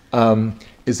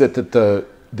 is it that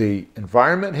the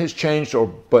environment has changed,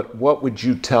 but what would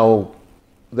you tell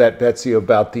that Betsy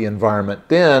about the environment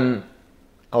then?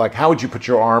 Like, how would you put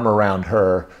your arm around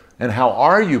her, and how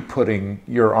are you putting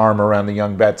your arm around the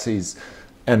young Betsy's,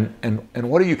 and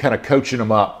what are you kind of coaching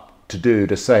them up to do,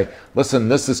 to say, listen,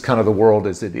 this is kind of the world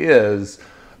as it is.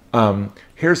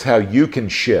 Here's how you can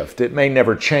shift. It may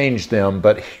never change them,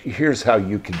 but here's how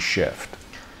you can shift.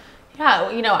 Yeah,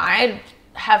 I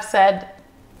have said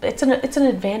it's an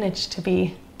advantage to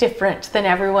be different than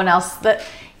everyone else. That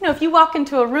if you walk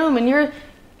into a room and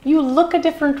you look a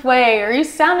different way or you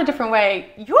sound a different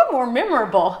way, you're more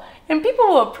memorable, and people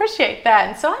will appreciate that.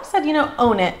 And so I've said,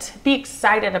 own it. Be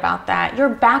excited about that. Your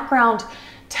background.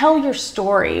 Tell your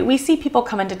story. We see people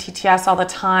come into TTS all the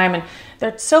time and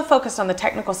they're so focused on the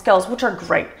technical skills, which are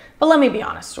great. But let me be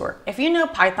honest, Stuart. If you know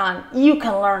Python, you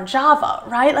can learn Java,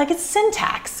 right? Like, it's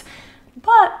syntax.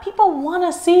 But people want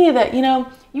to see that,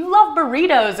 you love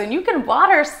burritos and you can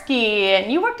water ski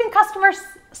and you worked in customer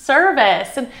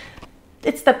service. And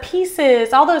it's the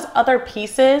pieces, all those other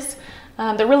pieces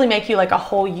that really make you like a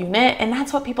whole unit. And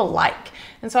that's what people like.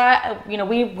 And so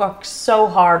we work so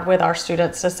hard with our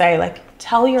students to say,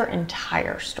 tell your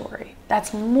entire story.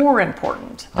 That's more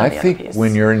important than the other piece.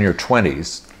 When you're in your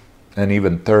 20s and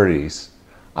even 30s,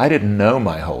 I didn't know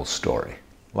my whole story.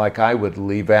 I would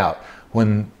leave out.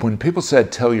 When people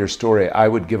said, tell your story, I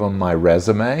would give them my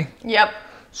resume. Yep.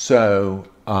 So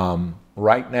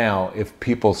right now, if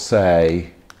people say,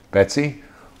 Betsy,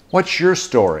 what's your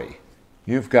story?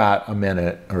 You've got a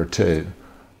minute or two.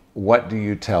 What do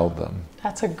you tell them?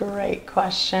 That's a great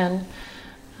question.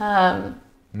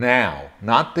 Now,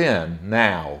 not then,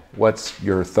 now. What's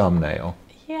your thumbnail?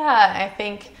 Yeah, I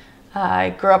think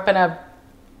I grew up in a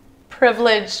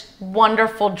privileged,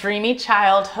 wonderful, dreamy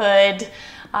childhood.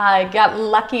 I got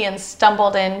lucky and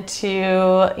stumbled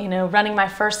into, running my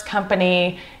first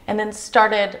company, and then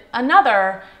started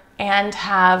another, and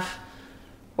have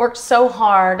worked so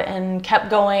hard and kept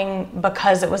going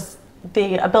because it was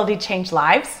the ability to change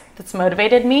lives that's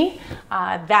motivated me.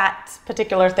 That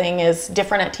particular thing is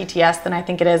different at TTS than I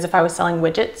think it is if I was selling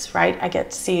widgets, right? I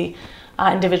get to see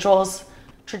individuals'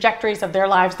 trajectories of their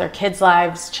lives, their kids'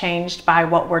 lives changed by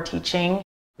what we're teaching.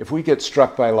 If we get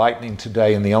struck by lightning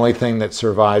today and the only thing that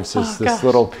survives is this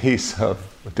little piece of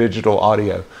digital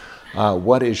audio,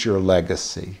 what is your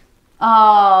legacy?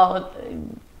 Oh,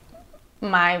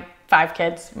 my 5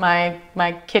 kids, my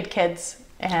kids.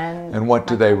 And what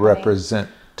do they represent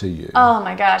to you? Oh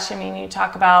my gosh, you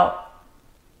talk about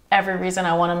every reason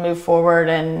I want to move forward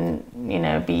and,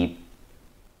 be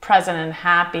present and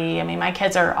happy. I mean, my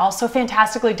kids are also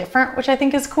fantastically different, which I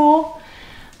think is cool.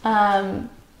 And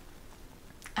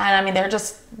I mean, they're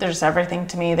just everything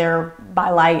to me. They're by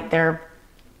light. They're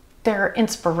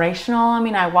inspirational. I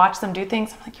mean, I watch them do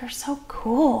things. I'm like, you're so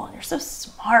cool. You're so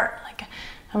smart. Like,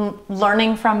 I'm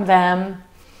learning from them.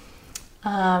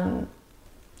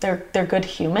 They're good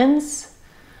humans.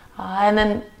 And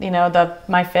then,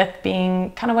 my fifth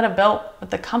being kind of what I built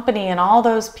with the company and all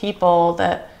those people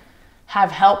that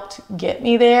have helped get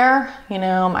me there.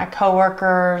 My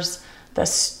coworkers, the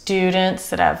students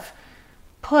that I've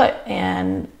put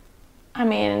in. I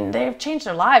mean, they've changed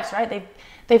their lives, right?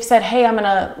 They've said, hey, I'm going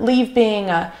to leave being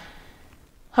a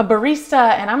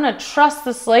barista and I'm going to trust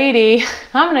this lady.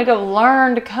 I'm going to go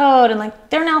learn to code. And like,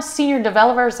 they're now senior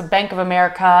developers at Bank of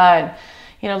America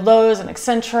and, Lowe's and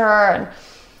Accenture. And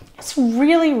it's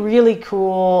really, really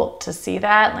cool to see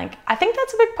that. Like, I think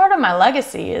that's a big part of my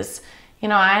legacy is,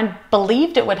 I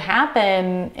believed it would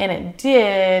happen and it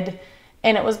did.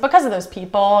 And it was because of those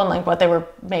people and like what they were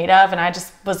made of. And I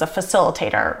just was a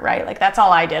facilitator, right? Like that's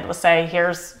all I did was say,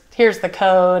 here's the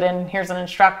code and here's an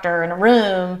instructor in a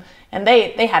room. And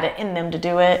they had it in them to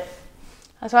do it.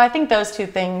 So I think those two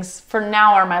things for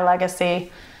now are my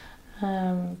legacy.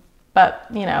 But,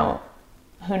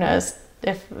 who knows?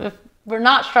 If we're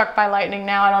not struck by lightning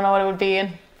now, I don't know what it would be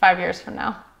in 5 years from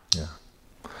now. Yeah.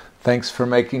 Thanks for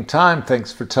making time.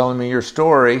 Thanks for telling me your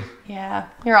story. Yeah,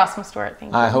 you're awesome, Stuart.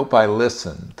 Thank you. I hope I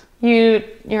listened. You're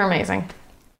amazing.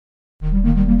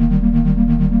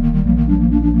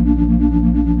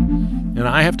 And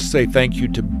I have to say thank you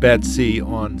to Betsy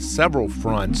on several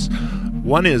fronts.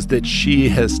 One is that she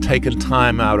has taken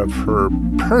time out of her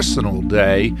personal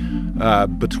day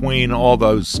between all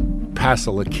those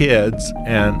Pasila kids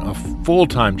and a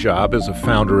full-time job as a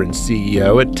founder and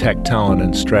CEO at Tech Talent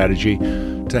and Strategy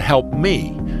to help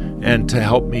me and to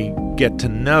help me get to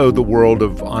know the world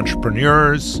of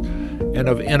entrepreneurs and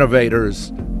of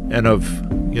innovators and of,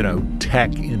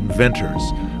 tech inventors,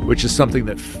 which is something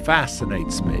that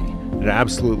fascinates me. It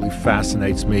absolutely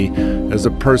fascinates me as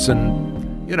a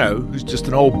person, who's just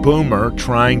an old boomer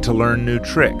trying to learn new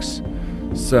tricks.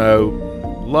 So,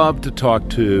 love to talk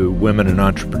to women in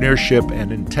entrepreneurship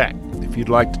and in tech. If you'd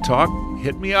like to talk,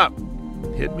 hit me up.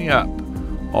 Hit me up.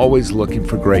 Always looking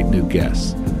for great new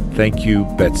guests. Thank you,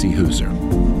 Betsy Hooser.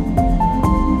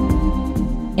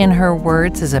 In Her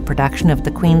Words is a production of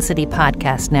the Queen City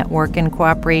Podcast Network in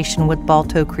cooperation with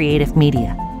Balto Creative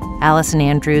Media. Allison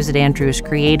Andrews at Andrews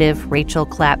Creative, Rachel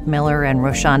Clapp-Miller, and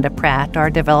Roshonda Pratt are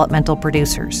developmental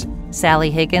producers.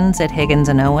 Sally Higgins at Higgins &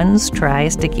 Owens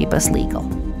tries to keep us legal.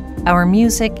 Our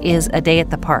music is A Day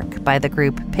at the Park by the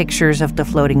group Pictures of the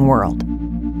Floating World.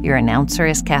 Your announcer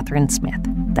is Catherine Smith.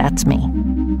 That's me.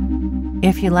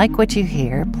 If you like what you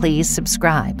hear, please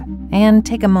subscribe and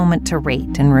take a moment to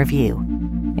rate and review.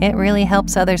 It really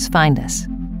helps others find us.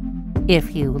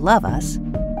 If you love us,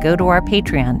 go to our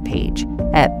Patreon page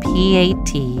at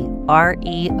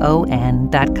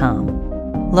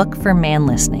patreon.com. Look for Man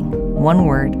Listening, one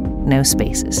word, no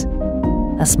spaces.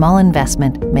 A small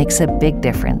investment makes a big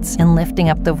difference in lifting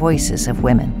up the voices of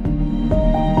women.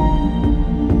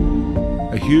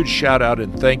 A huge shout out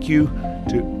and thank you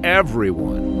to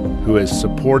everyone who has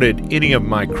supported any of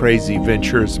my crazy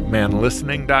ventures,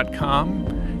 manlistening.com,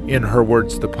 In Her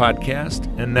Words, the podcast,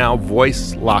 and now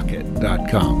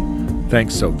voicelocket.com.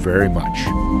 Thanks so very much.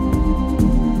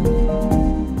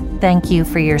 Thank you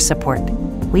for your support.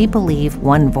 We believe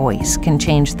one voice can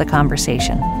change the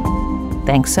conversation.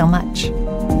 Thanks so much.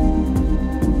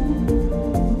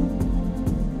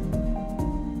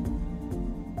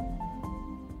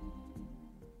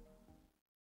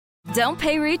 Don't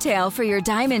pay retail for your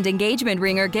diamond engagement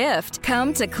ring or gift.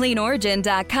 Come to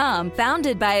CleanOrigin.com.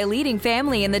 Founded by a leading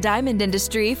family in the diamond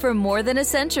industry for more than a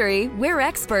century, we're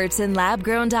experts in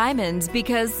lab-grown diamonds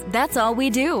because that's all we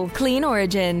do. Clean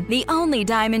Origin, the only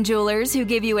diamond jewelers who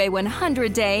give you a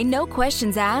 100-day, no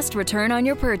questions asked return on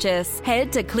your purchase.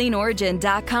 Head to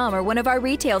CleanOrigin.com or one of our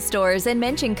retail stores and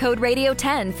mention code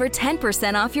Radio10 for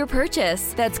 10% off your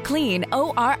purchase. That's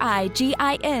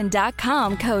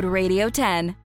CleanOrigin.com, code Radio10.